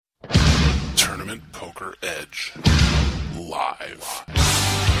Tournament Poker Edge live.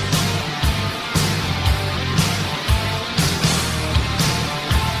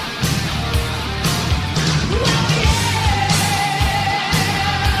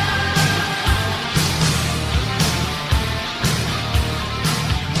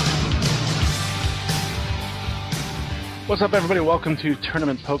 What's up, everybody? Welcome to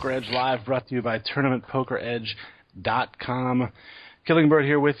Tournament Poker Edge Live, brought to you by TournamentPokerEdge.com. Killingbird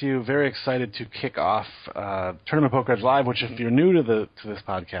here with you. Very excited to kick off Tournament Poker Edge Live, which if you're new to this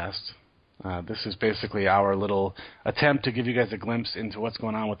podcast, this is basically our little attempt to give you guys a glimpse into what's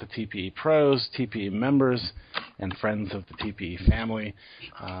going on with the TPE pros, TPE members, and friends of the TPE family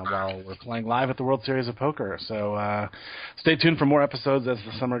while we're playing live at the World Series of Poker. So stay tuned for more episodes as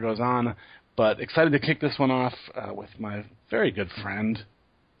the summer goes on. But excited to kick this one off with my very good friend,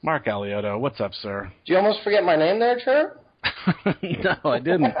 Mark Alioto. What's up, sir? Did you almost forget my name there, Chirp? No, I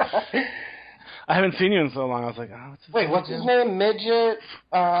didn't. I haven't seen you in so long. I was like, oh, what's his name? Midget?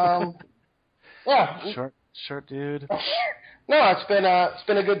 Yeah. Short dude. No, it's been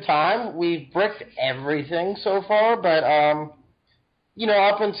a good time. We've bricked everything so far, but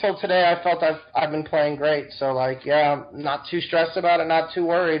up until today, I felt I've been playing great. So I'm not too stressed about it, not too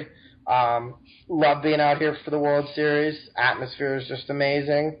worried. Love being out here for the World Series. Atmosphere is just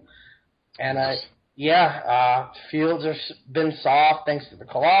amazing. And fields have been soft thanks to the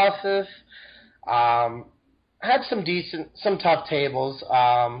Colossus. Had some tough tables.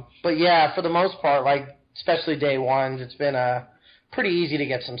 But yeah, for the most part, especially day ones, it's been pretty easy to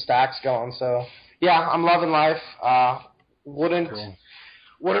get some stacks going. So yeah, I'm loving life. Wouldn't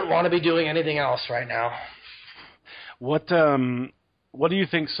want to be doing anything else right now. What do you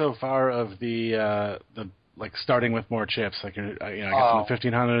think so far of the starting with more chips? I guess in the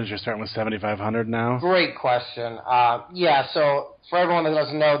 1500s, you're starting with 7500 now. Great question. So for everyone that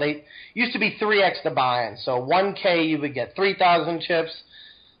doesn't know, they used to be 3x the buy-in. So 1K you would get 3,000 chips.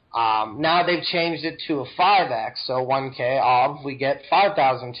 Now they've changed it to a 5x. So 1K we get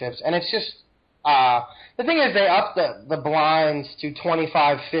 5,000 chips, and it's just the thing is they upped the blinds to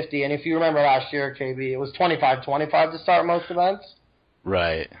 25-50, and if you remember last year, KB, it was 25-25 to start most events.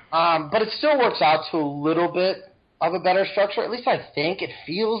 Right. But it still works out to a little bit of a better structure. At least I think it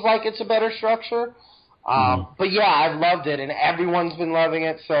feels like it's a better structure. But yeah, I've loved it, and everyone's been loving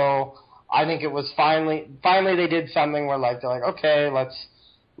it. So I think it was finally they did something where they're like, okay, let's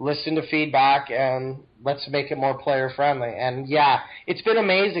listen to feedback and let's make it more player friendly. And yeah, it's been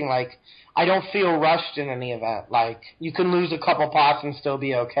amazing. I don't feel rushed in any event. You can lose a couple pots and still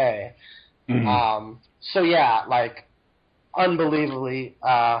be okay. Mm-hmm. So yeah, unbelievably,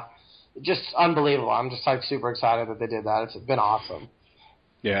 just unbelievable. I'm just super excited that they did that. It's been awesome.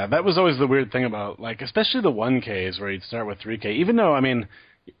 Yeah, that was always the weird thing about especially the 1Ks where you'd start with 3K. Even though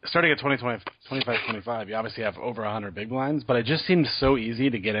starting at 25-25, you obviously have over 100 big blinds, but it just seemed so easy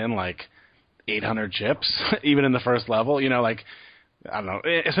to get in 800 chips even in the first level. I don't know,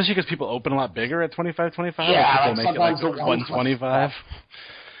 especially because people open a lot bigger at 25-25. Yeah, people make it 125.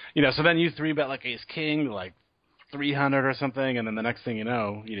 So then you 3-bet ace king to 300 or something, and then the next thing you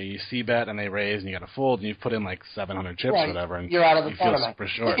know, you c-bet and they raise and you got to fold and you've put in 700 chips or whatever, and you're out of the tournament. Feel super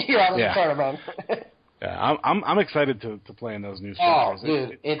short. You're out of the tournament. Yeah, I'm excited to play in those new structures. Oh,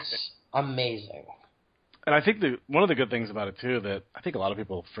 dude, it's amazing. And I think one of the good things about it too that I think a lot of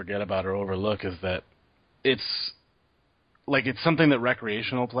people forget about or overlook is that it's something that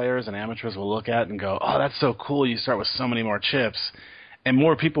recreational players and amateurs will look at and go, oh, that's so cool. You start with so many more chips. And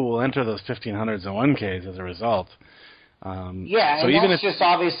more people will enter those 1500s and 1Ks as a result. That's just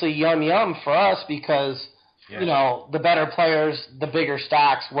obviously yum for us because, the better players, the bigger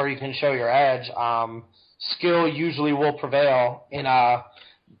stacks where you can show your edge, skill usually will prevail in, the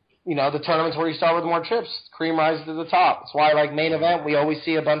tournaments where you start with more chips. Cream rises to the top. That's why, main event, we always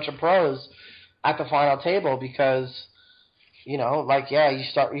see a bunch of pros at the final table because – you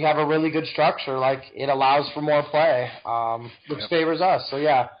have a really good structure. It allows for more play, which favors us. So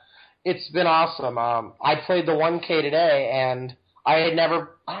yeah, it's been awesome. I played the 1K today, and I'm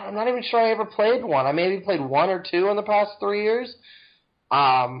not even sure I ever played one. I maybe played one or two in the past 3 years.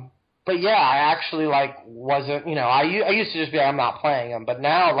 But yeah, I actually wasn't. I used to just be I'm not playing them, but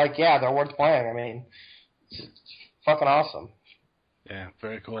now they're worth playing. It's fucking awesome. Yeah,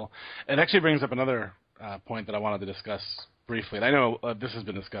 very cool. It actually brings up another point that I wanted to discuss briefly, and I know this has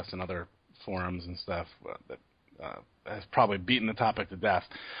been discussed in other forums and stuff that has probably beaten the topic to death,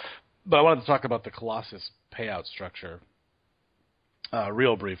 but I wanted to talk about the Colossus payout structure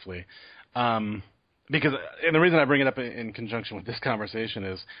real briefly, because and the reason I bring it up in conjunction with this conversation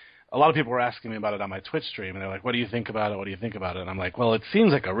is a lot of people were asking me about it on my Twitch stream, and they're like, what do you think about it? What do you think about it? And I'm like, well, it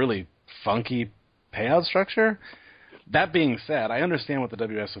seems like a really funky payout structure. That being said, I understand what the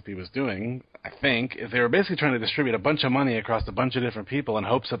WSOP was doing, I think, is they were basically trying to distribute a bunch of money across a bunch of different people in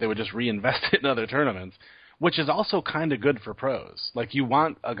hopes that they would just reinvest it in other tournaments, which is also kind of good for pros. Like, you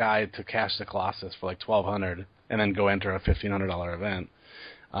want a guy to cash the Colossus for like $1,200 and then go enter a $1,500 event.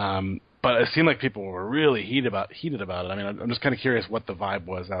 But it seemed like people were really heated about it. I mean, I'm just kind of curious what the vibe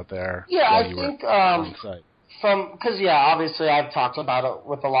was out there. Yeah, I think because obviously I've talked about it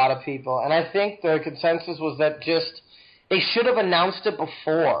with a lot of people, and I think the consensus was that just they should have announced it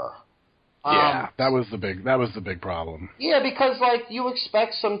before. Yeah, that was the big problem. Yeah, because like you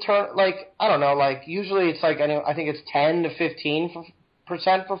expect some I don't know, like usually it's like I think it's 10 to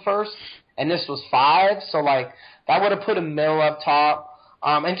 15% for first, and this was 5, so like that would have put a mill up top.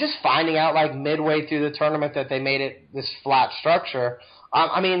 And just finding out, like, midway through the tournament that they made it this flat structure.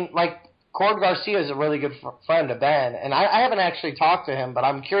 I mean, like, Cord Garcia is a really good friend of Ben, and I haven't actually talked to him, but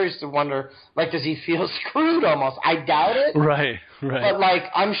I'm curious to wonder, like, does he feel screwed almost? I doubt it. Right. But, like,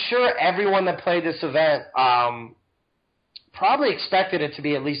 I'm sure everyone that played this event probably expected it to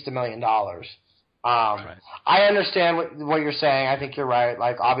be at least $1 million. Right. I understand what you're saying. I think you're right.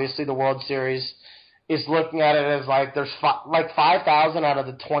 Like, obviously the World Series is looking at it as like there's 5,000 out of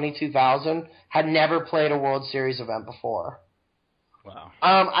the 22,000 had never played a World Series event before. Wow.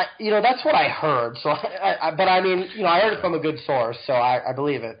 That's what I heard. So, but I mean, I heard it from a good source, so I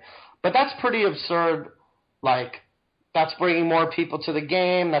believe it. But that's pretty absurd. Like, that's bringing more people to the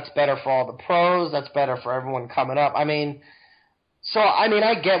game. That's better for all the pros. That's better for everyone coming up. I mean,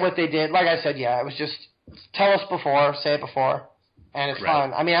 I get what they did. Like I said, it was just tell us before, say it before. And it's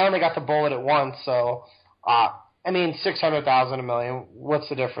fun. I mean, I only got to bowl it at once, so, 600,000, $1 million, what's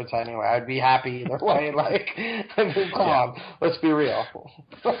the difference anyway? I'd be happy either way. Like, I mean, come on, let's be real.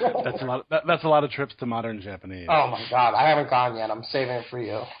 That's a lot of trips to modern Japanese. Oh, my God, I haven't gone yet. I'm saving it for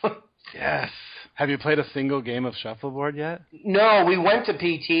you. Yes. Have you played a single game of shuffleboard yet? No, we went to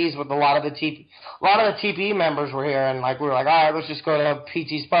PTs with a lot of the TP members were here, and, like, we were like, all right, let's just go to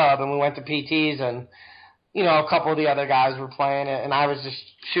PT's pub, and we went to PTs, and a couple of the other guys were playing it, and I was just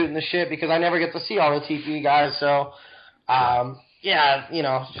shooting the shit because I never get to see all the TP guys. So,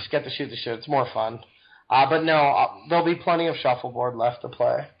 just get to shoot the shit. It's more fun. But no, there'll be plenty of shuffleboard left to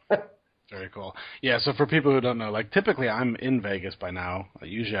play. Very cool. Yeah, so for people who don't know, like typically I'm in Vegas by now.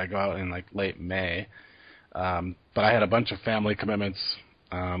 Usually I go out in like late May. But I had a bunch of family commitments,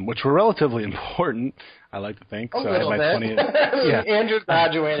 which were relatively important, I like to think. I had my 20th. Andrew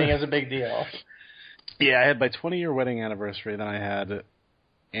graduating is a big deal. Yeah, I had my 20-year wedding anniversary. Then I had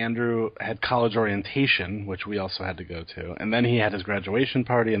Andrew had college orientation, which we also had to go to. And then he had his graduation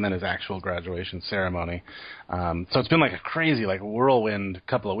party and then his actual graduation ceremony. So it's been like a crazy, like whirlwind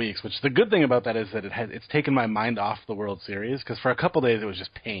couple of weeks, which the good thing about that is that it's taken my mind off the World Series, because for a couple of days it was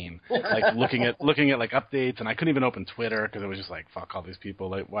just pain. Like looking at like updates, and I couldn't even open Twitter because it was just like, fuck all these people.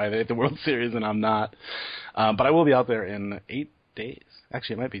 Like, why are they at the World Series and I'm not? But I will be out there in 8 days.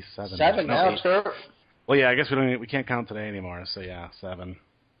 Actually, it might be 7. 7 now, sure. Well, yeah, I guess we can't count today anymore, so yeah, 7.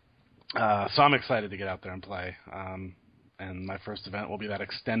 So I'm excited to get out there and play. And my first event will be that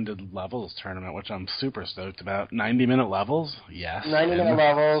extended levels tournament, which I'm super stoked about. 90-minute levels? Yes. 90-minute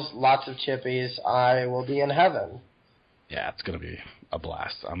levels, lots of chippies. I will be in heaven. Yeah, it's going to be a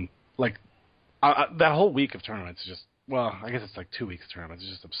blast. That whole week of tournaments is just, well, I guess it's like 2 weeks of tournaments.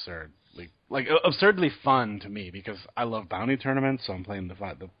 It's just absurd. Like absurdly fun to me because I love bounty tournaments, so I'm playing the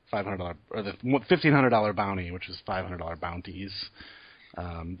 $500 or the $1,500 bounty, which is $500 bounties.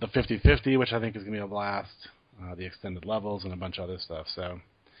 The 50-50, which I think is going to be a blast. The extended levels and a bunch of other stuff. So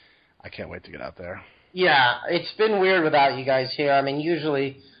I can't wait to get out there. Yeah, it's been weird without you guys here. I mean,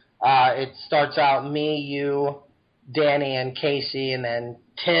 usually it starts out me, you, Danny, and Casey, and then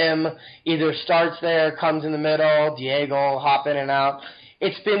Tim either starts there, comes in the middle, Diego will hop in and out.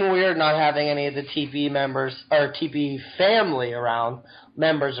 It's been weird not having any of the TP members, or TP family around.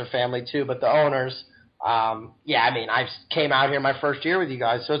 Members are family too, but the owners. I came out here my first year with you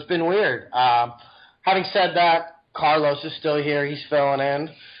guys, so it's been weird. Having said that, Carlos is still here. He's filling in.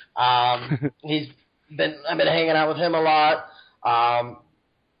 I've been hanging out with him a lot.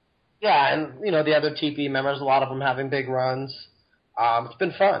 And the other TP members, a lot of them having big runs. It's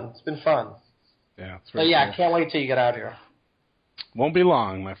been fun. Yeah, it's cool. I can't wait till you get out here. Won't be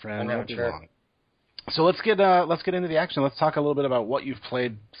long, my friend. Won't be long. So let's get into the action. Let's talk a little bit about what you've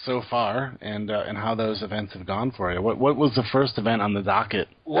played so far and how those events have gone for you. What was the first event on the docket?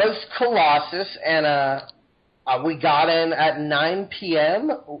 Was Colossus, and we got in at 9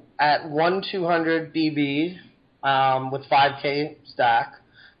 p.m. at 1/200 BB with 5K stack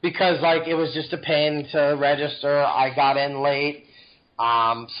because it was just a pain to register. I got in late.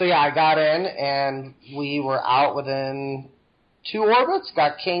 So yeah, I got in, and we were out within 2 orbits.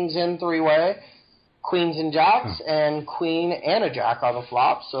 Got kings in 3-way, queens and jacks, and queen and a jack on the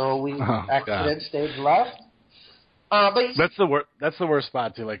flop. So we exited stage left. But that's the worst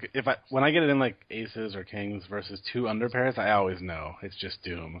spot too. Like when I get it in like aces or kings versus 2 under pairs, I always know it's just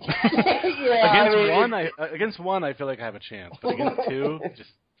doom. Against one, I feel like I have a chance, but against 2,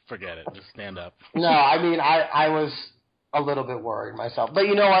 just forget it. Just stand up. No, I mean I was a little bit worried myself, but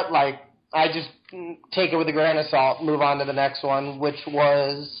you know what? Like I just take it with a grain of salt. Move on to the next one, which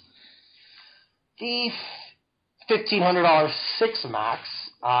was the $1,500 six max.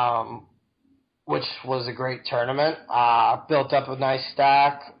 Which was a great tournament. Built up a nice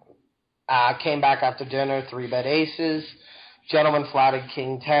stack. Came back after dinner, 3-bet aces. Gentleman flatted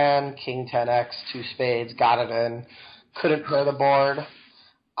king 10, king 10x, 2 spades, got it in. Couldn't clear the board.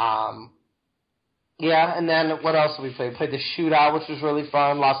 And then what else did we play? We played the shootout, which was really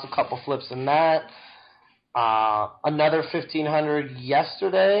fun. Lost a couple flips in that. Another 1,500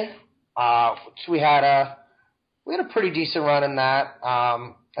 yesterday, which we had a pretty decent run in that.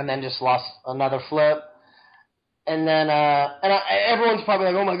 And then just lost another flip. And then everyone's probably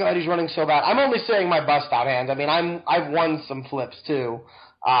like, oh my God, he's running so bad. I'm only saying my bust out hands. I mean, I've won some flips too.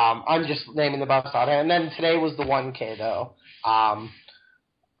 I'm just naming the bust out hand. And then today was the 1K though.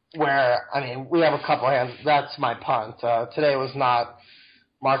 Where, I mean, we have a couple hands. That's my punt. Today was not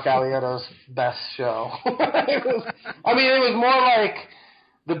Mark Aliotto's best show. It was more like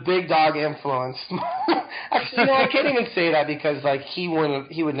the big dog influence. Actually, I can't even say that because like he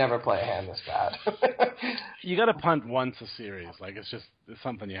would never play a hand this bad. You got to punt once a series. Like it's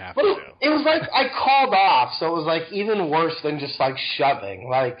something you have to do. It was like I called off, so it was like even worse than just like shoving,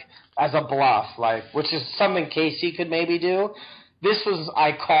 like as a bluff, like which is something Casey could maybe do. This was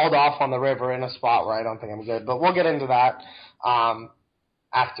I called off on the river in a spot where I don't think I'm good, but we'll get into that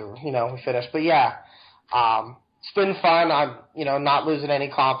after we finish. But yeah. It's been fun. I'm, not losing any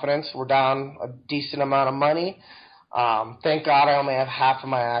confidence. We're down a decent amount of money. Thank God I only have half of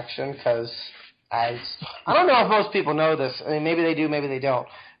my action because I don't know if most people know this. I mean, maybe they do, maybe they don't.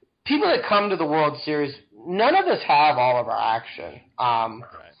 People that come to the World Series, none of us have all of our action.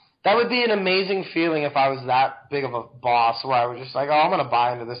 That would be an amazing feeling if I was that big of a boss where I was just like, oh, I'm going to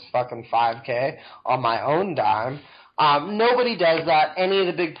buy into this fucking 5K on my own dime. Nobody does that. Any of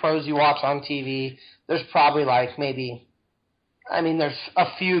the big pros you watch on TV, there's probably there's a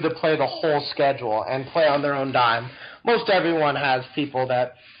few that play the whole schedule and play on their own dime. Most everyone has people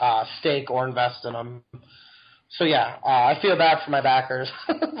that stake or invest in them. So yeah, I feel bad for my backers,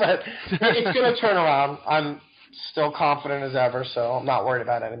 but it's going to turn around. I'm still confident as ever, so I'm not worried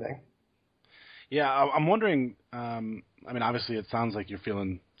about anything. Yeah, I'm wondering, obviously it sounds like you're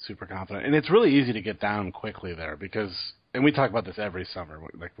feeling super confident, and it's really easy to get down quickly there because, and we talk about this every summer,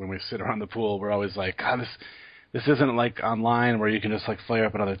 like when we sit around the pool, we're always like, God, this isn't like online where you can just like flare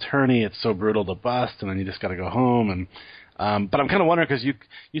up another tourney. It's so brutal to bust, and then you just got to go home. And but I'm kind of wondering because you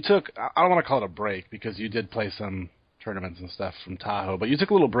took, I don't want to call it a break because you did play some tournaments and stuff from Tahoe, but you took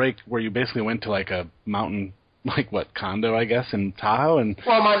a little break where you basically went to like a mountain, condo, I guess, in Tahoe?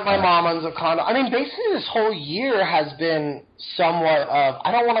 Well, my mom owns a condo. I mean, basically this whole year has been somewhat of,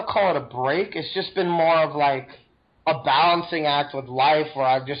 I don't want to call it a break. It's just been more of like a balancing act with life where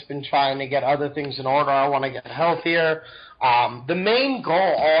I've just been trying to get other things in order. I want to get healthier. The main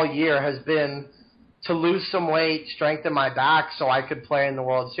goal all year has been to lose some weight, strengthen my back so I could play in the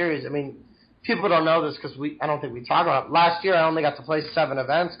World Series. I mean, people don't know this because I don't think we talk about it. Last year I only got to play 7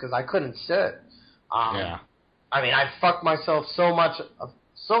 events because I couldn't sit. Yeah. I mean, I fucked myself so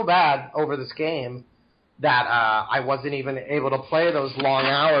bad over this game that I wasn't even able to play those long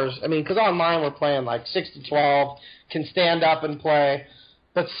hours. I mean, because online we're playing like 6 to 12, can stand up and play.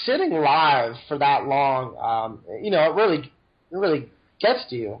 But sitting live for that long, it really gets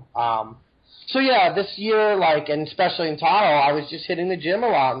to you. So yeah, this year, and especially in Tahoe, I was just hitting the gym a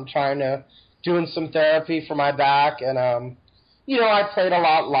lot and doing some therapy for my back. And, I played a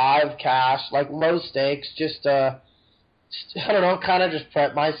lot live cash, like low stakes, just, I don't know, kind of just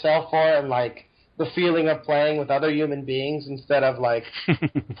prep myself for it and the feeling of playing with other human beings instead of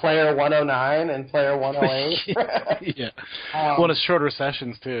player 109 and player 108. Yeah. Well, it's shorter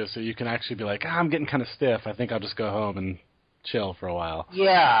sessions too, so you can actually be like, I'm getting kind of stiff. I think I'll just go home and chill for a while.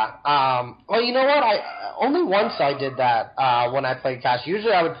 Yeah. Well, you know what? Only once I did that when I played cash.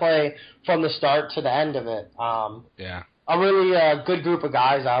 Usually I would play from the start to the end of it. Yeah. A really good group of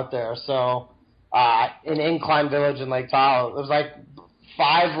guys out there. So in Incline Village in Lake Tahoe, it was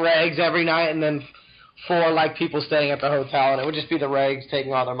 5 regs every night and then 4 people staying at the hotel, and it would just be the regs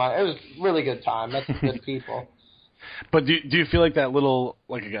taking all their money. It was a really good time. That's good people. But do you feel like that little,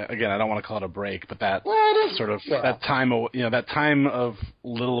 like, again, I don't want to call it a break, but that sort of that time of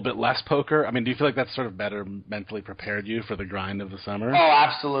little bit less poker? I mean, do you feel like that's sort of better mentally prepared you for the grind of the summer? Oh,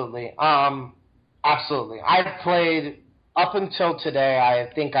 absolutely. Absolutely. I've played up until today.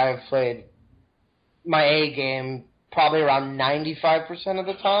 I think I've played my A game probably around 95% of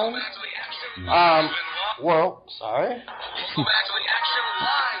the time. Well, sorry.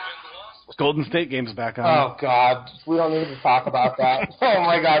 Golden State game's back on. Oh, God. We don't need to talk about that. Oh,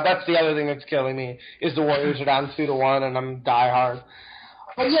 my God. That's the other thing that's killing me is the Warriors are down 2-1, and I'm diehard.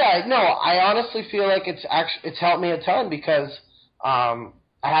 But, yeah, no, I honestly feel like it's helped me a ton because I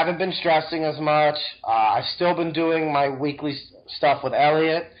haven't been stressing as much. I've still been doing my weekly stuff with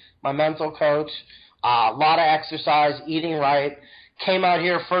Elliot, my mental coach. A lot of exercise, eating right. Came out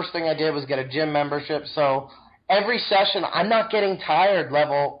here, first thing I did was get a gym membership, so every session, I'm not getting tired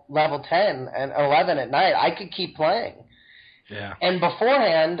level 10 and 11 at night. I could keep playing. Yeah. And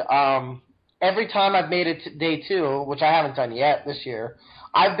beforehand, every time I've made it to day 2, which I haven't done yet this year,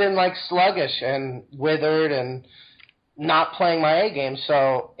 I've been like sluggish and withered and not playing my A game.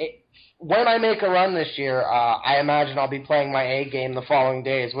 So when I make a run this year, I imagine I'll be playing my A game the following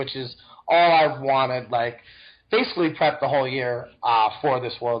days, which is all I've wanted, like basically prepped the whole year for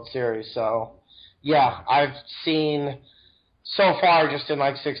this World Series. So yeah, I've seen so far just in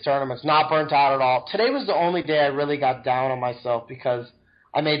like 6 tournaments, not burnt out at all. Today was the only day I really got down on myself because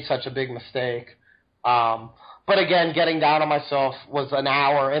I made such a big mistake. But again, getting down on myself was an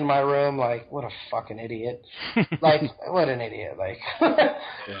hour in my room, like, what a fucking idiot. Like, what an idiot. Like,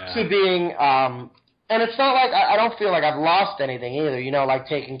 to being, and it's not like, I don't feel like I've lost anything either, you know, like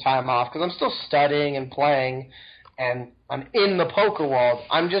taking time off, because I'm still studying and playing, and I'm in the poker world.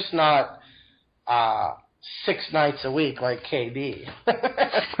 I'm just not 6 nights a week like KB,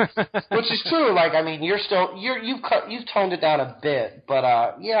 which is true. Like, I mean, you've toned it down a bit,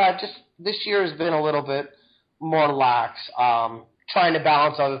 but yeah, this year has been a little bit more lax, trying to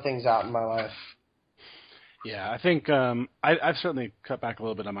balance other things out in my life. Yeah, I think I've certainly cut back a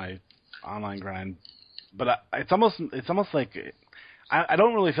little bit on my online grind, but it's almost like I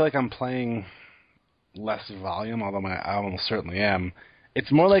don't really feel like I'm playing less volume, although I almost certainly am.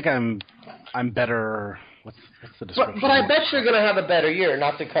 It's more like I'm better. What's the description? But I bet you're going to have a better year.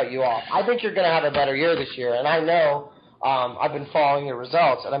 Not to cut you off, I think you're going to have a better year this year, and I know. I've been following your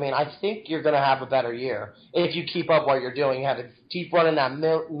results, and I mean, I think you're going to have a better year if you keep up what you're doing. You have to keep running that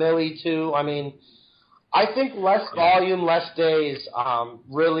millie too. I mean, I think less volume, less days,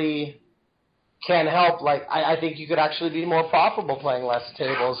 really can help. Like, I think you could actually be more profitable playing less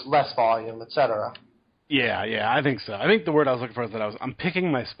tables, less volume, etc. Yeah, I think so. I think the word I was looking for is that I'm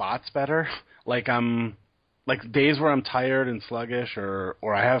picking my spots better. Like Like days where I'm tired and sluggish, or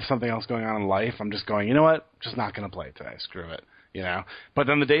I have something else going on in life, I'm just going, you know what? Just not going to play today. Screw it, you know. But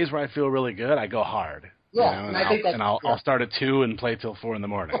then the days where I feel really good, I go hard. Yeah, you know, I'll start at 2 and play till 4 in the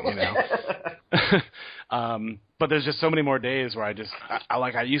morning. You know. But there's just so many more days where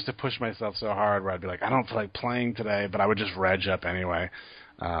I used to push myself so hard where I'd be like, I don't feel like playing today, but I would just reg up anyway.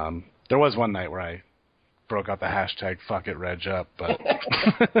 There was one night where I broke out the hashtag fuck it reg up, but.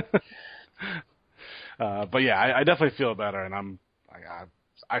 But yeah, I definitely feel better, and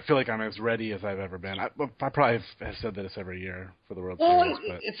I feel like I'm as ready as I've ever been. I probably have said this every year for the World Series.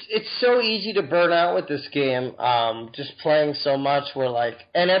 But it's so easy to burn out with this game, just playing so much.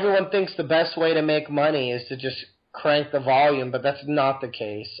 And everyone thinks the best way to make money is to just crank the volume, but that's not the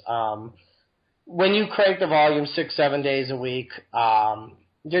case. When you crank the volume 6-7 days a week,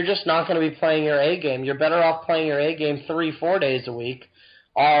 you're just not going to be playing your A game. You're better off playing your A game 3-4 days a week.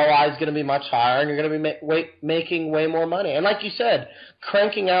 ROI is going to be much higher, and you're going to be making way more money. And like you said,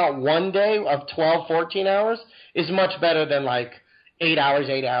 cranking out one day of 12, 14 hours is much better than like 8 hours.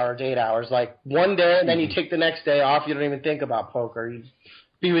 Like one day, and then you take the next day off. You don't even think about poker. You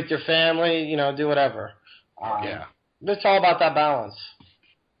be with your family, you know, do whatever. Yeah. It's all about that balance.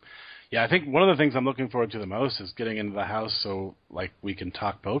 Yeah, I think one of the things I'm looking forward to the most is getting into the house so, like, we can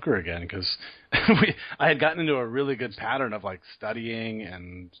talk poker again, because I had gotten into a really good pattern of, like, studying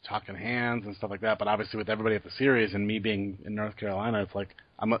and talking hands and stuff like that, but obviously with everybody at the series and me being in North Carolina, it's like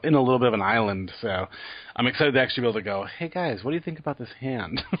I'm in a little bit of an island, so I'm excited to actually be able to go, hey, guys, what do you think about this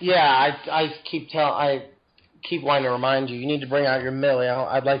hand? Yeah, I keep wanting to remind you need to bring out your millie.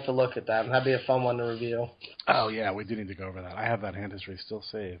 I'd like to look at that, and that'd be a fun one to review. Oh, yeah, we do need to go over that. I have that hand history still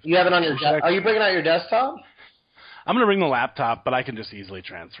saved. You have it on your Are you bringing out your desktop? I'm going to bring the laptop, but I can just easily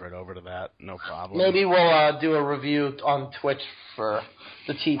transfer it over to that. No problem. Maybe we'll do a review on Twitch for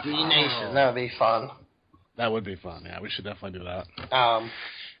the TP Nation. That would be fun. That would be fun, yeah. We should definitely do that.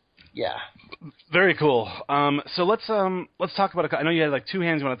 Yeah. Very cool. So let's talk about. I know you had like 2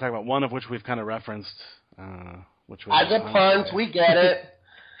 hands you want to talk about. One of which we've kind of referenced. Which was I get puns. We get it.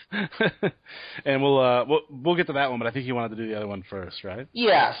 And we'll get to that one, but I think you wanted to do the other one first, right?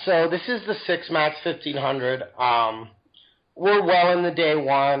 Yeah. So this is the 6 Max 1500. We're well in the day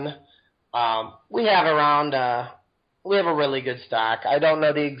one. We have a really good stack. I don't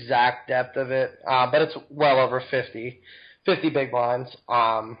know the exact depth of it, but it's well over 50 big blinds.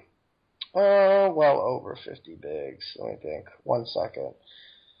 Well over 50 bigs. Let me think. 1 second.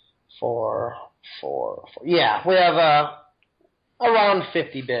 4. Yeah, we have around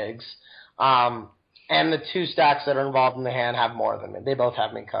 50 bigs. And the 2 stacks that are involved in the hand have more than me. They both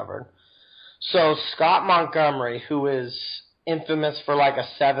have me covered. So Scott Montgomery, who is infamous for like a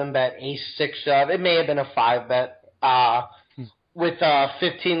 7-bet ace-6 shove. It may have been a 5-bet with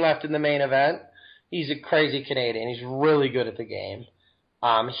 15 left in the main event. He's a crazy Canadian. He's really good at the game.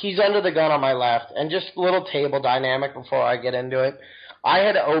 He's under the gun on my left. And just a little table dynamic before I get into it. I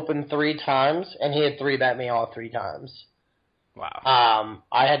had opened 3 times, and he had 3-bet me all 3 times. Wow.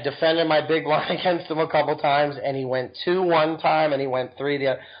 I had defended my big line against him a couple times, and he went 2 one time, and he went 3 the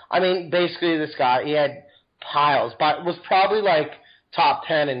other. I mean, basically this guy, he had piles, but was probably like top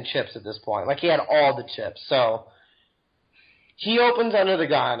 10 in chips at this point. Like he had all the chips. So he opens under the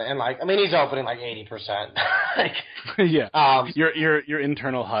gun, and like, I mean, he's opening like 80%. Like, yeah. Your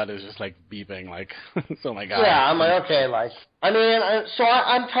internal HUD is just like beeping, like, oh my god. Yeah, I'm like, okay, like, I mean,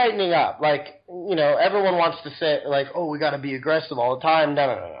 I'm tightening up. Like, you know, everyone wants to say like, oh, we got to be aggressive all the time.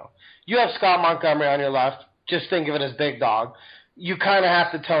 No. You have Scott Montgomery on your left. Just think of it as big dog. You kind of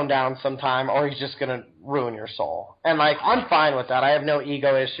have to tone down sometime, or he's just gonna ruin your soul. And like, I'm fine with that. I have no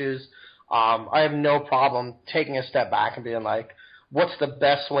ego issues. I have no problem taking a step back and being like, what's the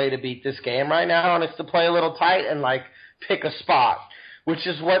best way to beat this game right now? And it's to play a little tight and like pick a spot, which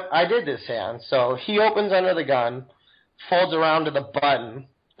is what I did this hand. So he opens under the gun, folds around to the button,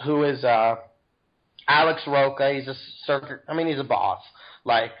 who is Alex Roca. He's he's a boss.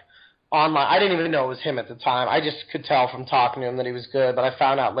 Like, I didn't even know it was him at the time. I just could tell from talking to him that he was good, but I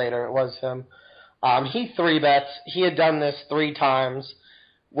found out later it was him. He 3-bets. He had done this 3 times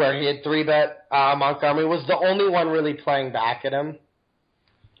where he had 3-bet Montgomery. Was the only one really playing back at him.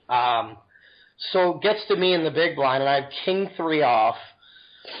 So gets to me in the big blind, and I have king 3 off.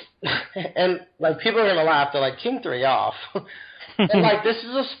 And like, people are going to laugh. They're like, king 3 off. And like, this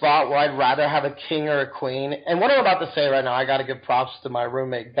is a spot where I'd rather have a king or a queen. And what I'm about to say right now, I got to give props to my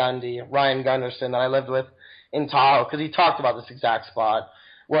roommate Gundy, Ryan Gunderson, that I lived with in Tahoe, because he talked about this exact spot.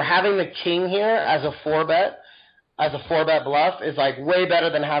 Where having the king here as a 4-bet bluff is like way better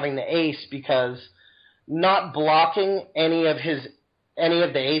than having the ace, because not blocking any of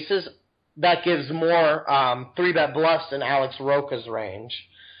the aces, that gives more 3-bet bluffs in Alex Roca's range.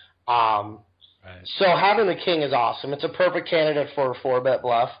 Right. So having the king is awesome. It's a perfect candidate for a 4-bet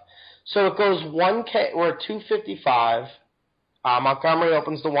bluff. So it goes 1K, we're at 255. Montgomery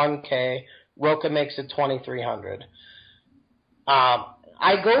opens the 1K. Roca makes it 2,300.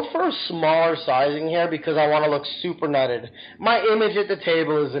 I go for a smaller sizing here because I want to look super nutted. My image at the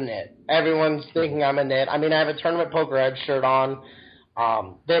table is a nit. Everyone's thinking I'm a nit. I mean, I have a Tournament Poker Edge shirt on.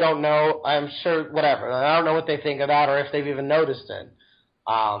 They don't know. I'm sure, whatever. I don't know what they think of that or if they've even noticed it.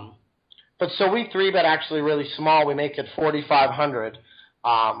 But so we 3-bet actually really small. We make it 4,500.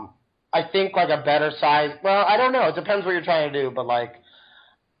 I think like a better size. Well, I don't know. It depends what you're trying to do. But like,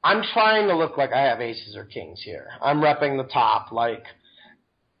 I'm trying to look like I have aces or kings here. I'm repping the top. Like,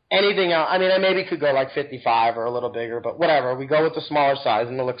 anything else, I mean, I maybe could go like 55 or a little bigger, but whatever. We go with the smaller size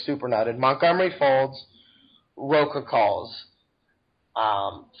and it looks super nutted. Montgomery folds. Roca calls.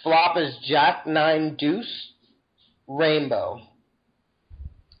 Flop is Jack 9 deuce. Rainbow.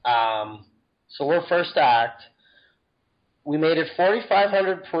 So we're first act. We made it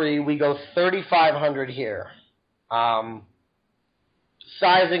 4,500 pre. We go 3,500 here.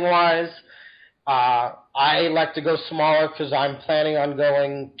 Sizing wise, I like to go smaller because I'm planning on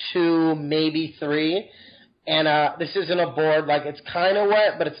going 2, maybe 3. And this isn't a board, like, it's kind of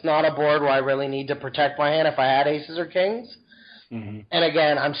wet, but it's not a board where I really need to protect my hand if I had aces or kings. Mm-hmm. And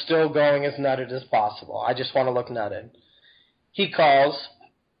again, I'm still going as nutted as possible. I just want to look nutted. He calls.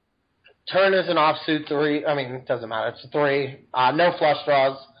 Turn is an offsuit 3. I mean, it doesn't matter. It's a 3. No flush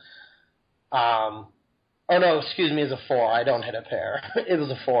draws. Oh, no, excuse me, it's a 4. I don't hit a pair. It was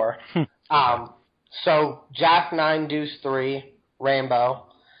a 4. So Jack 9 deuce 3, rainbow.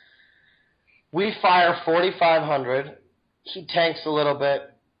 We fire 4,500. He tanks a little bit,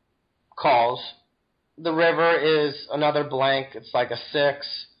 calls. The river is another blank. It's like a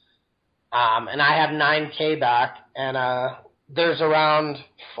 6. And I have 9K back. And there's around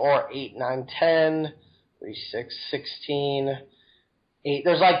 4, 8, 9, 10, 3, 6, 16, 8.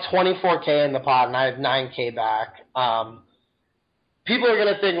 There's like 24K in the pot, and I have 9K back. People are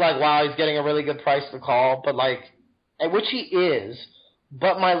going to think, like, wow, he's getting a really good price to call, but, like, which he is,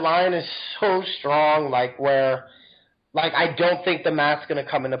 but my line is so strong, like, where, like, I don't think the math's going to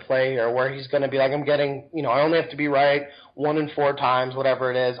come into play here, where he's going to be like, I'm getting, I only have to be right 1 in 4 times,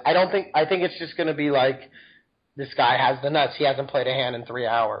 whatever it is. I think it's just going to be like, this guy has the nuts. He hasn't played a hand in 3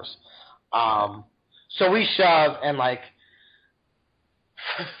 hours. So we shove, and, like,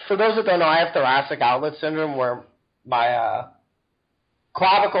 for those that don't know, I have thoracic outlet syndrome, where my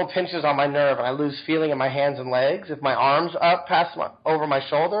clavicle pinches on my nerve, and I lose feeling in my hands and legs if my arm's up over my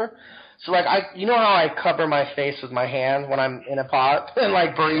shoulder. So, like, how I cover my face with my hand when I'm in a pot and,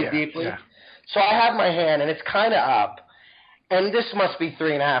 like, breathe deeply? Yeah. So I have my hand, and it's kind of up. And this must be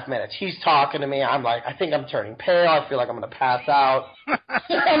 3.5 minutes. He's talking to me. I'm like, I think I'm turning pale. I feel like I'm going to pass out.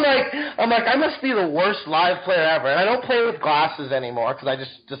 I'm like, I must be the worst live player ever. And I don't play with glasses anymore because I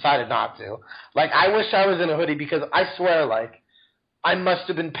just decided not to. Like, I wish I was in a hoodie because I swear, like, I must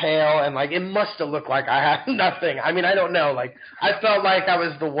have been pale, and, like, it must have looked like I had nothing. I mean, I don't know. Like, I felt like I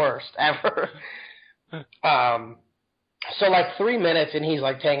was the worst ever. So, like, 3 minutes, and he's,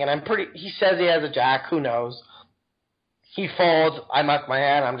 like, taking. He says he has a jack. Who knows? He folds. I muck my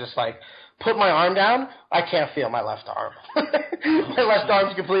hand. I'm just, like, put my arm down. I can't feel my left arm. My left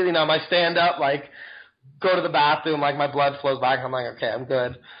arm's completely numb. I stand up, like, go to the bathroom. Like, my blood flows back. I'm like, okay, I'm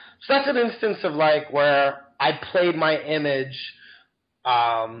good. So that's an instance of, like, where I played my image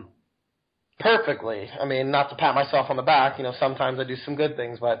perfectly. I mean, not to pat myself on the back, sometimes I do some good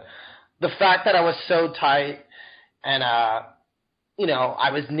things, but the fact that I was so tight and, I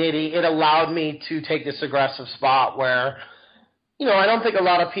was nitty, it allowed me to take this aggressive spot where, I don't think a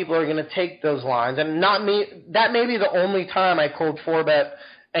lot of people are going to take those lines, and not me. That may be the only time I cold 4-bet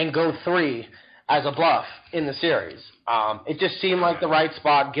and go 3 as a bluff in the series. It just seemed like the right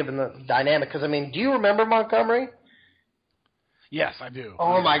spot given the dynamic, because, I mean, do you remember Montgomery? Yes, I do.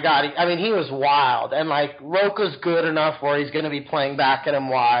 Oh, my God. He was wild. And, like, Rocha's good enough where he's going to be playing back at him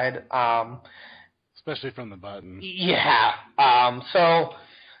wide. Especially from the button. Yeah. So,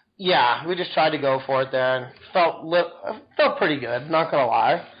 yeah, we just tried to go for it there and felt pretty good, not going to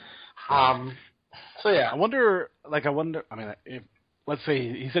lie. So, yeah. I wonder, if, let's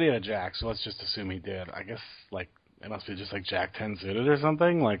say he said he had a jack, so let's just assume he did. I guess, like, it must be just, like, jack 10 suited or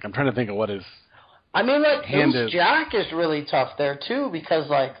something. Like, I'm trying to think of what his... I mean, like, his jack is really tough there, too, because,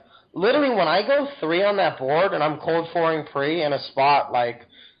 like, literally when I go 3 on that board and I'm cold 4ing pre in a spot, like,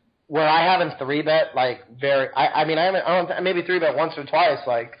 where I haven't 3-bet, like, I maybe 3-bet once or twice,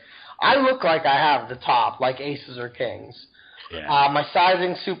 like, I look like I have the top, like aces or kings. Yeah. My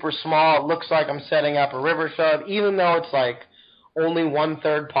sizing's super small. It looks like I'm setting up a river shove, even though it's, like, only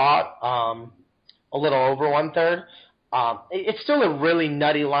 1/3 pot, a little over 1/3. It's still a really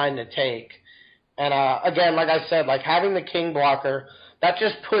nutty line to take. And, again, like I said, like, having the king blocker, that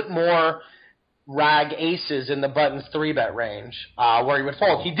just put more rag aces in the button's 3-bet range, where he would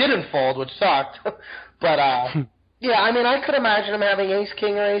fold. He didn't fold, which sucked. But, yeah, I mean, I could imagine him having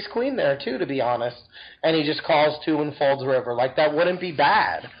ace-king or ace-queen there, too, to be honest. And he just calls 2 and folds river. Like, that wouldn't be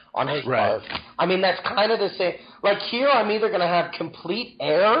bad on his part. I mean, that's kind of the same. Like, here I'm either going to have complete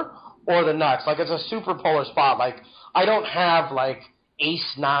air or the nuts. Like, it's a super polar spot. Like, I don't have, like,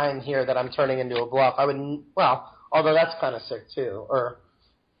 ace-9 here that I'm turning into a bluff. Although that's kind of sick too. Or,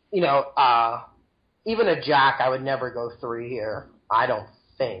 even a jack, I would never go 3 here. I don't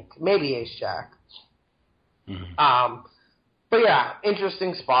think. Maybe ace-jack. Mm-hmm. But yeah,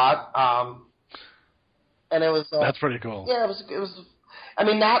 interesting spot. And it was... that's pretty cool. Yeah, it was... I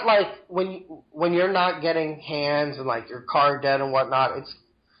mean, not like when you're not getting hands and like your card dead and whatnot,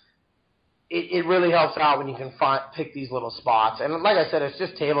 it really helps out when you can pick these little spots. And like I said, it's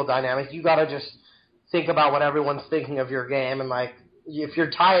just table dynamics. You got to just think about what everyone's thinking of your game. And, like, if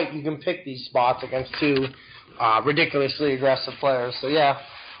you're tight, you can pick these spots against 2 ridiculously aggressive players. So, yeah,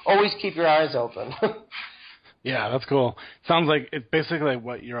 always keep your eyes open. Yeah, that's cool. Sounds like it's basically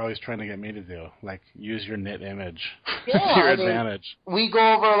what you're always trying to get me to do, like use your nit image to your advantage. We do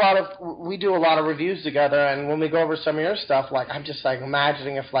a lot of reviews together, and when we go over some of your stuff, like, I'm just, like,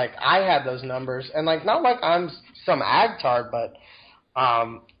 imagining if, like, I had those numbers, and, like, not like I'm some agtard, but,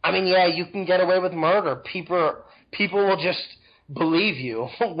 I mean, yeah, you can get away with murder. People will just believe you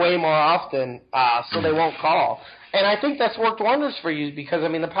way more often, so they won't call. And I think that's worked wonders for you because, I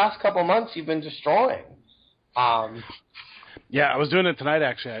mean, the past couple months you've been destroying. Yeah, I was doing it tonight,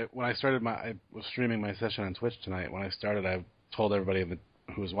 actually. When I started I was streaming my session on Twitch tonight. When I started, I told everybody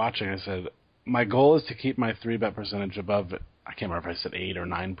who was watching, I said, my goal is to keep my 3-bet percentage above I can't remember if I said 8 or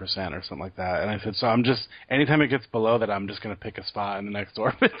 9% or something like that. And I said, so I'm just, anytime it gets below that, I'm just going to pick a spot in the next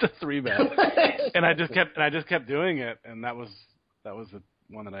orbit to 3-bet. and I just kept doing it, and that was the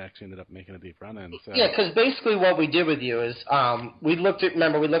one that I actually ended up making a deep run in. So. Yeah, because basically what we did with you is we looked at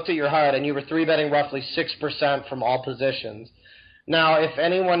your HUD, and you were 3-betting roughly 6% from all positions. Now, if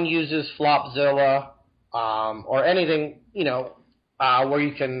anyone uses Flopzilla or anything, where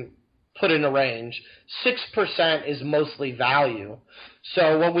you can put in a range, 6% is mostly value.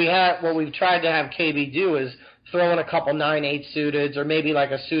 So what we've tried to have KB do is throw in a couple 9-8 suited, or maybe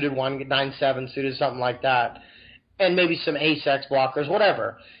like a suited 9-7 suited, something like that, and maybe some ace-X blockers,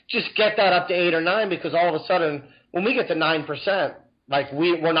 whatever. Just get that up to 8 or 9, because all of a sudden, when we get to 9%, like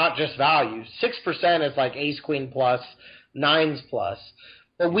we're not just value. 6% is like ace-queen plus, 9s plus.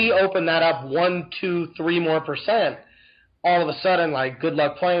 But we open that up 1, 2, 3 more percent, all of a sudden, like, good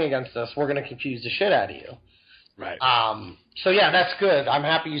luck playing against us. We're going to confuse the shit out of you. Right. So, yeah, that's good. I'm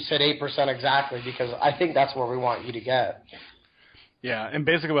happy you said 8% exactly, because I think that's where we want you to get. Yeah, and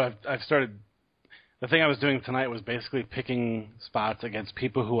basically what I've started – the thing I was doing tonight was basically picking spots against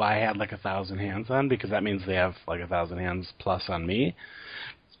people who I had like 1,000 hands on, because that means they have like 1,000 hands plus on me.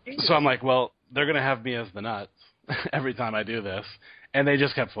 So I'm like, well, they're going to have me as the nuts every time I do this, and they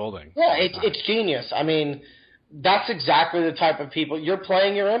just kept folding. Yeah, it's genius. I mean, that's exactly the type of people. You're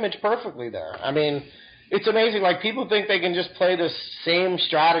playing your image perfectly there. I mean, it's amazing. Like, people think they can just play the same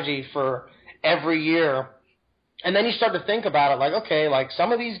strategy for every year. And then you start to think about it, like, okay, like,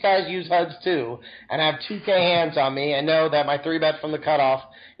 some of these guys use HUDs too, and have 2K hands on me, and know that my 3-bet from the cutoff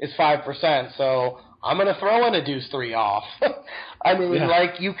is 5%, so I'm going to throw in a deuce 3 off. I mean,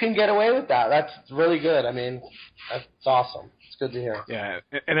 like, you can get away with that. That's really good. I mean, that's awesome. It's good to hear. Yeah,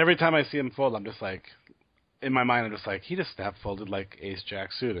 and every time I see him fold, I'm just like, in my mind, I'm just like, he just snap folded like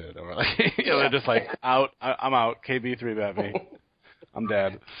ace-jack suited, or like, they're just like, out, I'm out, KB 3-bet me, I'm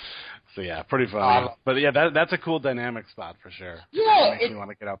dead. So, yeah, pretty funny. But, yeah, that's a cool dynamic spot for sure. Yeah. It makes me want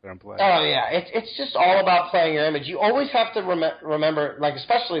to get out there and play. Oh, yeah. It's just all about playing your image. You always have to remember, like,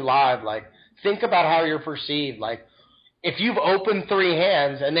 especially live, like, think about how you're perceived. Like, if you've opened 3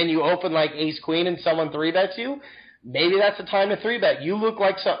 hands and then you open, like, ace-queen and someone 3-bets you, maybe that's the time to 3-bet. You look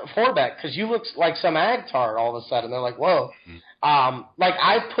like 4-bet, because you look like some agtar all of a sudden. They're like, whoa. Like,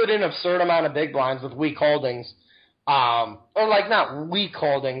 I've put in an absurd amount of big blinds with weak holdings. Or like not weak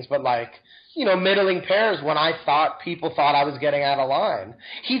holdings, but like, middling pairs when I thought people thought I was getting out of line.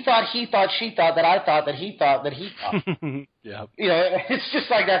 He thought, she thought that I thought that he thought that he thought. Yeah. It's just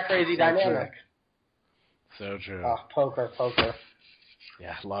like that crazy dynamic. So true. Oh, poker.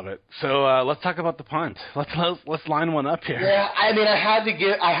 Yeah, love it. So let's talk about the punt. Let's line one up here. Yeah, I mean, I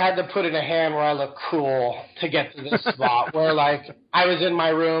had to put in a hand where I look cool to get to this spot. Where like I was in my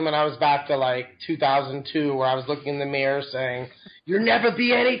room and I was back to like 2002, where I was looking in the mirror saying, "You'll never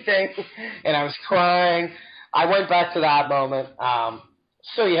be anything," and I was crying. I went back to that moment.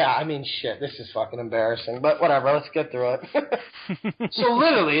 So yeah, I mean, shit, this is fucking embarrassing, but whatever. Let's get through it. So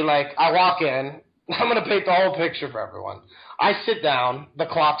literally, like, I walk in. I'm gonna paint the whole picture for everyone. I sit down, the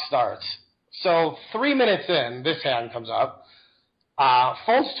clock starts. So 3 minutes in, this hand comes up.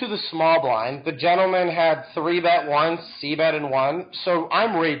 Folds to the small blind. The gentleman had 3-bet once, C-bet in one. So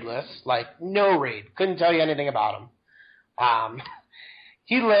I'm raidless, like no raid. Couldn't tell you anything about him.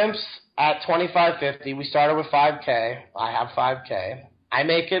 He limps at 25.50. We started with 5K. I have 5K. I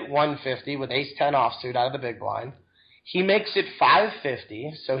make it 150 with ace-10 offsuit out of the big blind. He makes it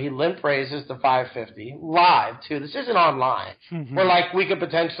 550, so he limp raises the 550 live too. This isn't online. Where like we could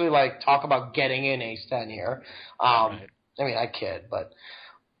potentially like talk about getting in ace-10 here. I mean, I kid, but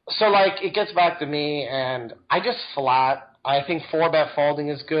so like it gets back to me, and I just flat. I think 4-bet folding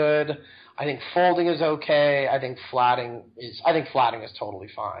is good. I think folding is okay. I think flatting is totally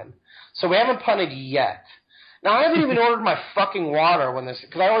fine. So we haven't punted yet. Now, I haven't even ordered my fucking water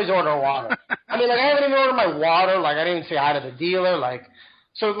because I always order water. I mean, like, I haven't even ordered my water. Like, I didn't even say hi to the dealer. Like,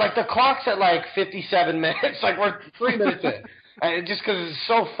 so, like, the clock's at, like, 57 minutes. Like, we're 3 minutes in. Just because it's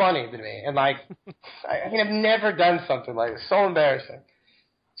so funny to me. And, like, I mean, I've never done something like this. So embarrassing.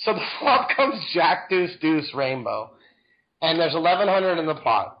 So the flop comes jack, deuce, deuce, rainbow. And there's 1,100 in the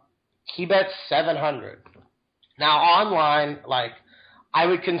pot. He bets 700. Now, online, like, I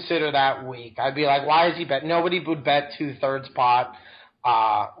would consider that weak. I'd be like, why is he bet? Nobody would bet 2/3 pot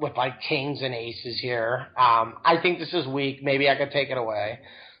with like kings and aces here. I think this is weak. Maybe I could take it away.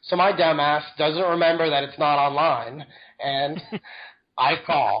 So my dumbass doesn't remember that it's not online, and I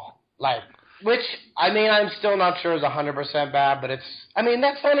call. Like, which, I mean, I'm still not sure is 100% bad, but that's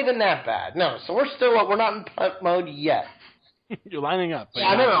not even that bad. No, so we're not in punt mode yet. You're lining up.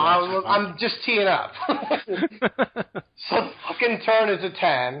 Yeah, no, I'm just teeing up. So the fucking turn is a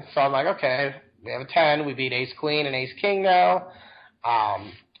 10. So I'm like, okay, we have a 10. We beat ace queen and ace king now.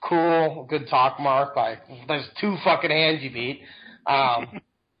 Cool, good talk, Mark. Like, there's 2 fucking hands you beat.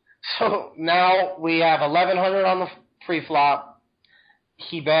 So now we have 1100 on the pre-flop.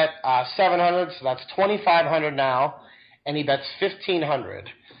 He bet 700, so that's 2500 now, and he bets 1500.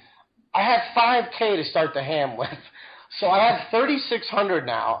 I have 5K to start the hand with, so I have 3600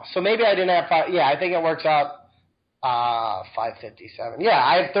 now. So maybe I didn't have 5. Yeah, I think it works out 557. Yeah,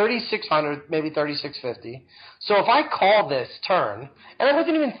 I have 3600, maybe 3650. So if I call this turn, and I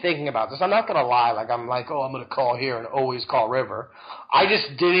wasn't even thinking about this, I'm not gonna lie. Like I'm like, oh, I'm gonna call here and always call river. I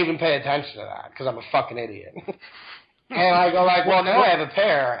just didn't even pay attention to that because I'm a fucking idiot. And I go like, well, now I have a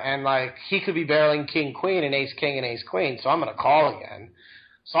pair, and like he could be barreling king queen and ace king and ace queen, so I'm gonna call again.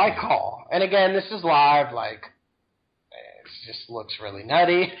 So I call, and again, this is live. Like, it just looks really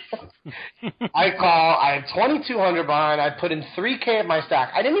nutty. I call. I have 2200 behind. I put in 3K of my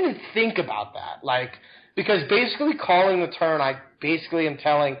stack. I didn't even think about that, like, because basically calling the turn, I basically am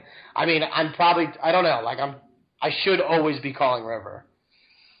telling. I mean, I'm probably, I don't know, like I should always be calling river.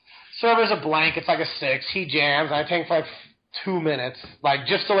 Server's a blank. It's like a 6. He jams. I think for like 2 minutes, like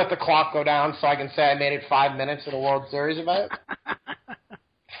just to let the clock go down so I can say I made it 5 minutes at a World Series event.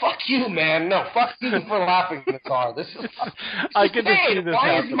 Fuck you, man. No, fuck you for laughing in the car. This is. I can just see this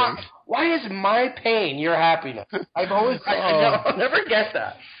happening. Why is my pain your happiness? I'll never get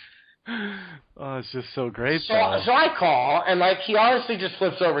that. Oh, it's just so great. So I call, and like he honestly just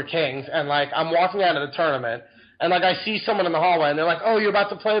flips over kings, and like I'm walking out of the tournament. And, like, I see someone in the hallway, and they're like, oh, you're about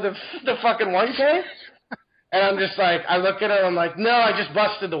to play the fucking 1K? And I'm just like, I look at him, I'm like, no, I just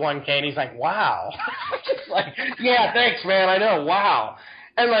busted the 1K. And he's like, wow. I'm just like, yeah, thanks, man, I know, wow.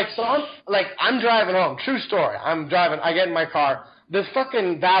 And, like, so I'm driving home. True story. I'm driving. I get in my car. The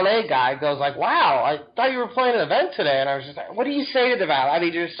fucking valet guy goes like, wow, I thought you were playing an event today. And I was just like, what do you say to the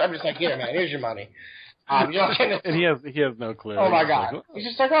valet? I'm just like, here, man, here's your money. And he has no clue. Oh my God! Like, he's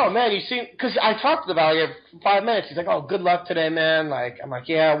just like, oh man, you see, because I talked to the valet for 5 minutes. He's like, oh, good luck today, man. Like, I'm like,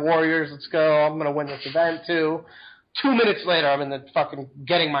 yeah, Warriors, let's go. I'm gonna win this event too. 2 minutes later, I'm in the fucking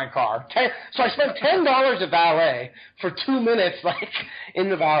getting my car. So I spent $10 at valet for 2 minutes, like in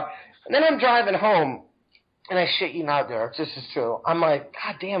the valet, and then I'm driving home, and I shit you not, Derek, this is true. I'm like,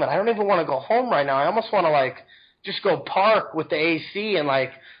 God damn it, I don't even want to go home right now. I almost want to like just go park with the AC and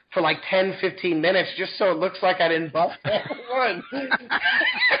like. For like 10, 15 minutes, just so it looks like I didn't bust everyone.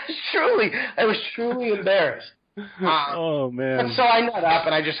 I was truly embarrassed. Oh, man. And so I nut up,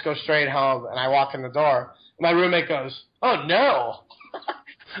 and I just go straight home, and I walk in the door. My roommate goes, oh, no.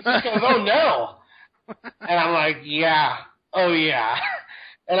 He goes, oh, no. And I'm like, yeah, oh, yeah.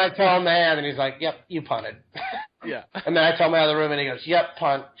 And I tell him the hand, and he's like, yep, you punted. Yeah. And then I tell my other roommate, and he goes, yep,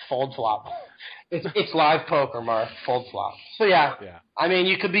 punt, fold, flop. It's live poker, Mark. Fold flop. So, yeah. I mean,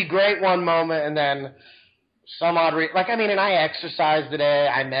 you could be great one moment and then some odd and I exercised today.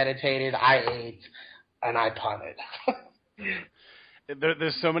 I meditated. I ate. And I punted.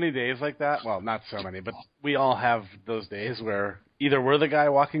 There's so many days like that. Well, not so many, but we all have those days where either we're the guy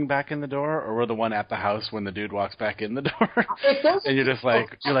walking back in the door or we're the one at the house when the dude walks back in the door. And you're just like,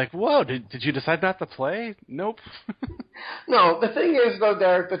 whoa, did you decide not to play? Nope. No, the thing is, though,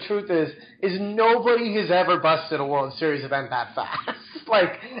 Derek, the truth is nobody has ever busted a World Series event that fast.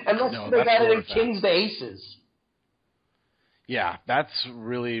 Unless they got it in Kings to Aces. Yeah, that's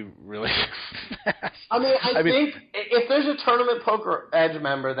really, really fast. I mean, I think if there's a Tournament Poker Edge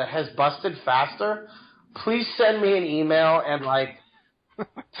member that has busted faster, please send me an email and,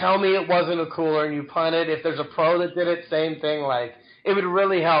 tell me it wasn't a cooler and you punted. If there's a pro that did it, same thing. It would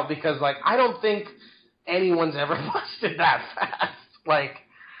really help because, I don't think anyone's ever busted that fast.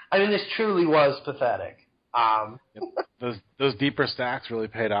 This truly was pathetic. Those deeper stacks really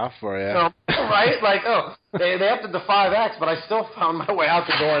paid off for you. Right? They upped it to 5x, but I still found my way out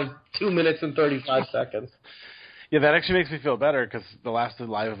the door in 2 minutes and 35 seconds. Yeah, that actually makes me feel better because the last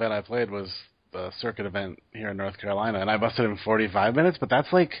live event I played was the circuit event here in North Carolina, and I busted in 45 minutes, but that's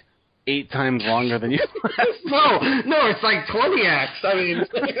 8 times longer than you. No, it's 20x. I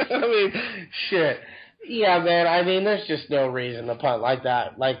mean, shit. Yeah, man, there's just no reason to punt like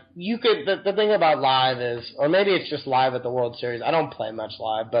that. You could, the thing about live is, or maybe it's just live at the World Series. I don't play much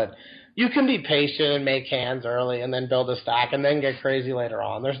live, but you can be patient and make hands early and then build a stack and then get crazy later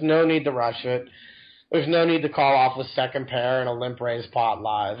on. There's no need to rush it. There's no need to call off a second pair and a limp raise pot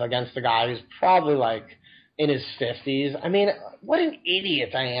live against a guy who's probably in his 50s. I mean, what an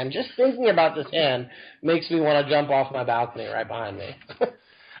idiot I am. Just thinking about this hand makes me want to jump off my balcony right behind me.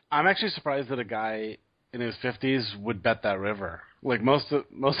 I'm actually surprised that a guy in his 50s would bet that river. Like most of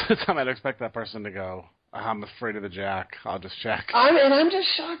the time, I'd expect that person to go, I'm afraid of the jack. I'll just check. I'm just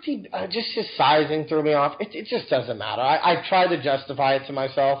shocked. Just his sizing threw me off. It just doesn't matter. I tried to justify it to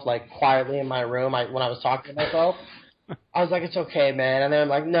myself, like quietly in my room. When I was talking to myself, I was like, "It's okay, man." And then I'm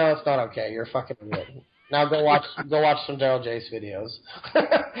like, "No, it's not okay. You're a fucking idiot. Now go watch some Daryl Jace videos."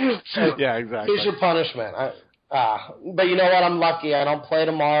 So, yeah, exactly. Here's your punishment. But you know what? I'm lucky. I don't play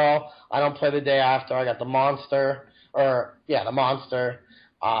tomorrow. I don't play the day after. I got the Monster. The Monster.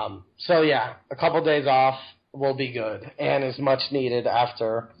 So yeah, a couple days off will be good and is much needed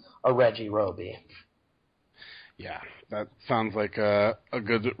after a Reggie Roby. Yeah, that sounds like a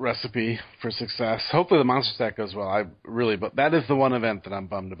good recipe for success. Hopefully the Monster Stack goes well. But that is the one event that I'm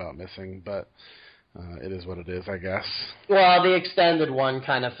bummed about missing, but it is what it is, I guess. Well, the extended one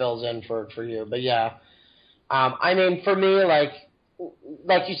kind of fills in for you, but yeah. I mean, for me, like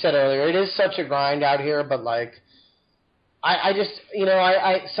you said earlier, it is such a grind out here, but like, I just,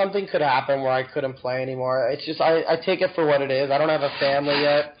 something could happen where I couldn't play anymore. It's just, I take it for what it is. I don't have a family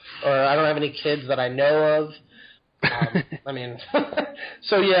yet, or I don't have any kids that I know of. I mean,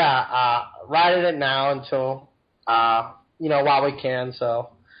 so yeah, riding it now until, while we can. So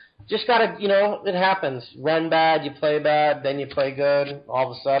just gotta, it happens. Run bad, you play bad, then you play good. All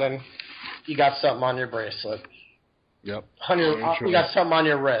of a sudden, you got something on your bracelet. Yep. You got something on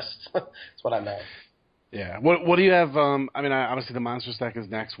your wrist. That's what I meant. Yeah. What do you have? Obviously the Monster Stack is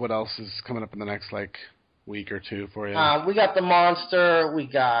next. What else is coming up in the next week or two for you? We got the Monster. We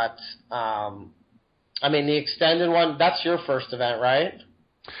got, the extended one. That's your first event, right?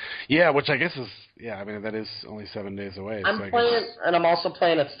 Yeah, which I guess is that is only 7 days away. I'm also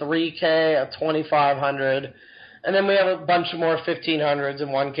playing a 3K, a 2,500, and then we have a bunch of more 1,500s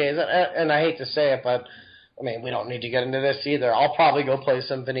and 1Ks. And I hate to say it, but we don't need to get into this either. I'll probably go play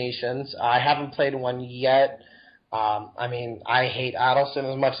some Venetians. I haven't played one yet. I hate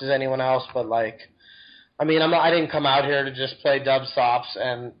Adelson as much as anyone else, but I didn't come out here to just play dub sops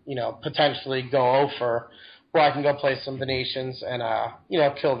and, potentially go over where I can go play some Venetians and,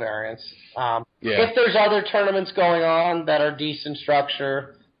 kill variants. If there's other tournaments going on that are decent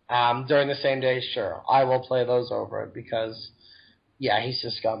structure during the same day, sure, I will play those over it because, he's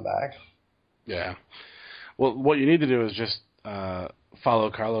a scumbag. Yeah. Well, what you need to do is just follow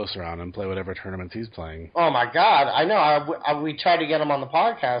Carlos around and play whatever tournaments he's playing. Oh, my God. I know. We tried to get him on the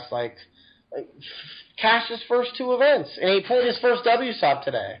podcast, Cash's first 2 events, and he played his first WSOP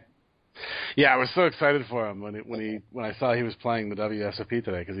today. Yeah, I was so excited for him when I saw he was playing the WSOP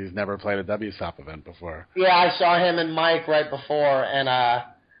today because he's never played a WSOP event before. Yeah, I saw him and Mike right before, and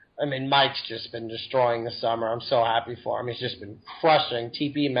Mike's just been destroying the summer. I'm so happy for him. He's just been crushing.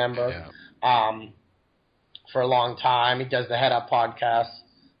 TP member. Yeah. For a long time. He does the Head Up podcast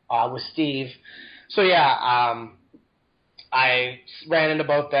with Steve. So, I ran into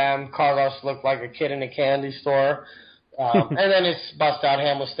both them. Carlos looked like a kid in a candy store. And then it's bust out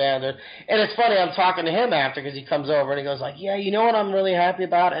Hamlet Standard. And it's funny, I'm talking to him after because he comes over and he goes yeah, you know what I'm really happy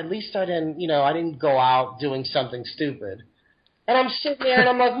about? At least I didn't go out doing something stupid. And I'm sitting there and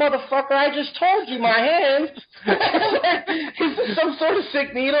I'm like, motherfucker, I just told you my hand. It's some sort of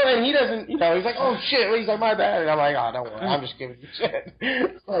sick needle, and he doesn't, he's like, oh shit. He's like, my bad. And I'm like, oh, don't worry, I'm just giving you shit.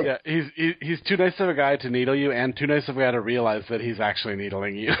 He's too nice of a guy to needle you, and too nice of a guy to realize that he's actually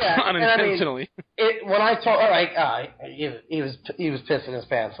needling you unintentionally. When I told, he was pissing his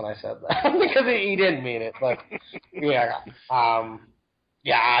pants when I said that because he didn't mean it. But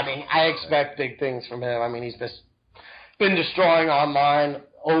I expect big things from him. He's just been destroying online,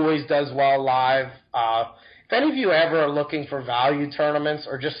 always does well live. If any of you ever are looking for value tournaments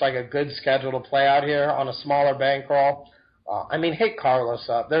or just a good schedule to play out here on a smaller bankroll, hit Carlos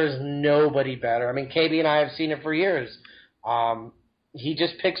up. There's nobody better. KB and I have seen it for years. He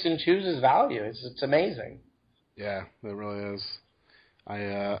just picks and chooses value. It's amazing. Yeah, it really is.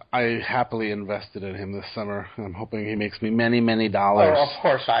 I happily invested in him this summer. I'm hoping he makes me many, many dollars. Oh, of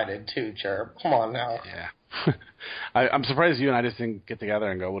course I did too, Chirp. Come on now. Yeah. I'm surprised you and I just didn't get together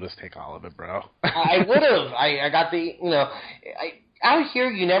and go, we'll just take all of it, bro. I would have. I got the, out here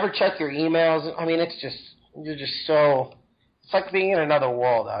you never check your emails. You're just so, it's like being in another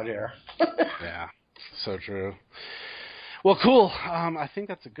world out here. Yeah, so true. Well, cool. I think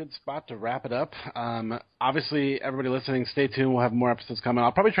that's a good spot to wrap it up. Obviously, everybody listening, stay tuned. We'll have more episodes coming.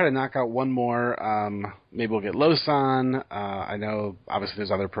 I'll probably try to knock out one more. Maybe we'll get Los on. I know, obviously,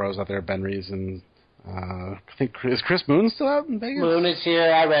 there's other pros out there, Ben Rees and I think, is Chris Moon still out in Vegas? Moon is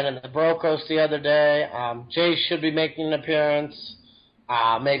here. I ran into Brokos the other day. Jay should be making an appearance.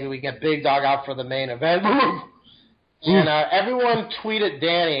 Maybe we get Big Dog out for the main event. And everyone tweet at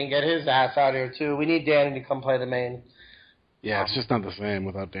Danny and get his ass out here, too. We need Danny to come play the main. Yeah, it's just not the same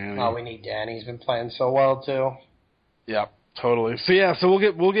without Danny. Oh, we need Danny. He's been playing so well, too. Yep, totally. So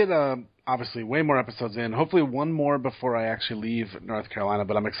we'll get obviously way more episodes in. Hopefully one more before I actually leave North Carolina,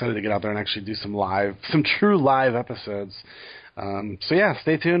 but I'm excited to get out there and actually do some true live episodes.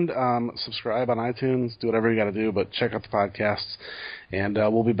 Stay tuned. Subscribe on iTunes. Do whatever you got to do, but check out the podcasts. And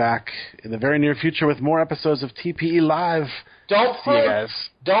we'll be back in the very near future with more episodes of TPE Live. Don't punt. See you guys.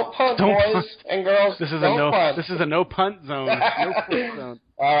 Don't punt, boys and girls. This is punt. This is a no punt zone. No punt zone.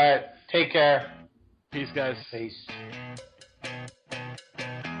 All right. Take care. Peace, guys. Peace.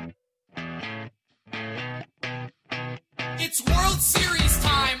 It's World Series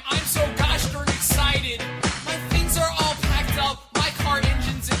time. I'm so gosh darn excited. My things are all packed up. My car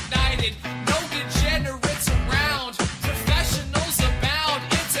engine's ignited. No degenerates around. Professionals abound.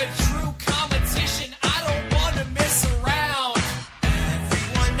 It's a true competition. I don't want to miss around.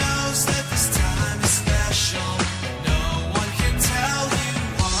 Everyone knows that this time is special. No one can tell you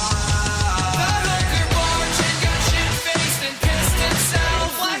why. The hooker barge got shit-faced and pissed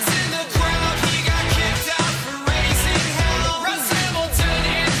himself. Flags in the crowd. He got kicked out for raising hell. Russ Hamilton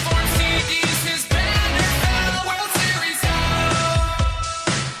informs TDs his banner fell. World Series out.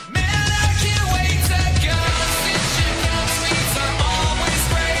 Man, I can't wait to go. Stitching nosebleeds are always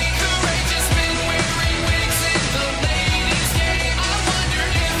great. Courageous men wearing wigs in the ladies' game. I wonder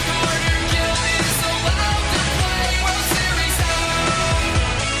if Carter Gill is allowed to play. World Series out.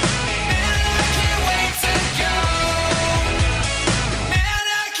 Man, I can't wait to go. Man,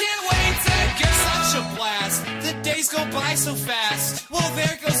 I can't wait to go. Such a blast. The days go by so fast. Well,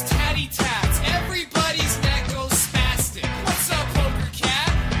 there goes Tatty Tats. Everybody's neck goes spastic. What's up, Poker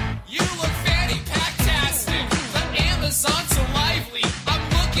Cat? You look fanny-pack-tastic. The Amazon's so lively. I'm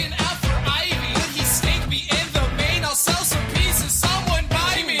looking out for Ivy. When he snake me in the main, I'll sell some pieces. Someone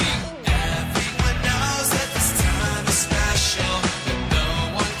buy me. Everyone knows that this time is special, but no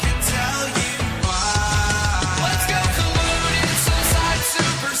one can tell you why. Let's go collude in some side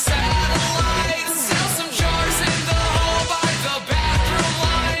super satellites. Sell some jars in the hole by the bathroom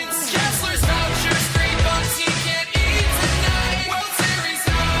lines. Kessler's vouchers, $3 he can't eat tonight. World Series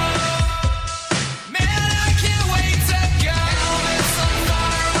out. Man, I can't wait to go. Elvis on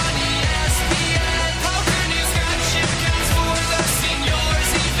fire on ESPN. Poker News got chip counts for the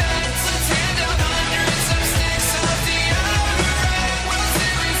seniors event. Let's hand out hundreds of sticks of deodorant. World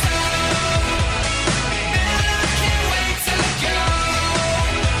Series out. Man, I can't wait to go.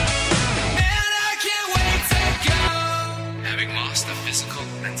 Man, I can't wait to go. Having lost the physical,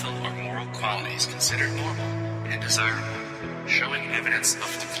 mental, or moral qualities considered normal and desirable, showing evidence of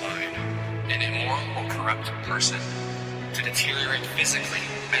decline. An immoral or corrupt person to deteriorate physically,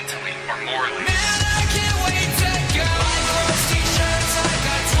 mentally, or morally. Man, I can't wait to go.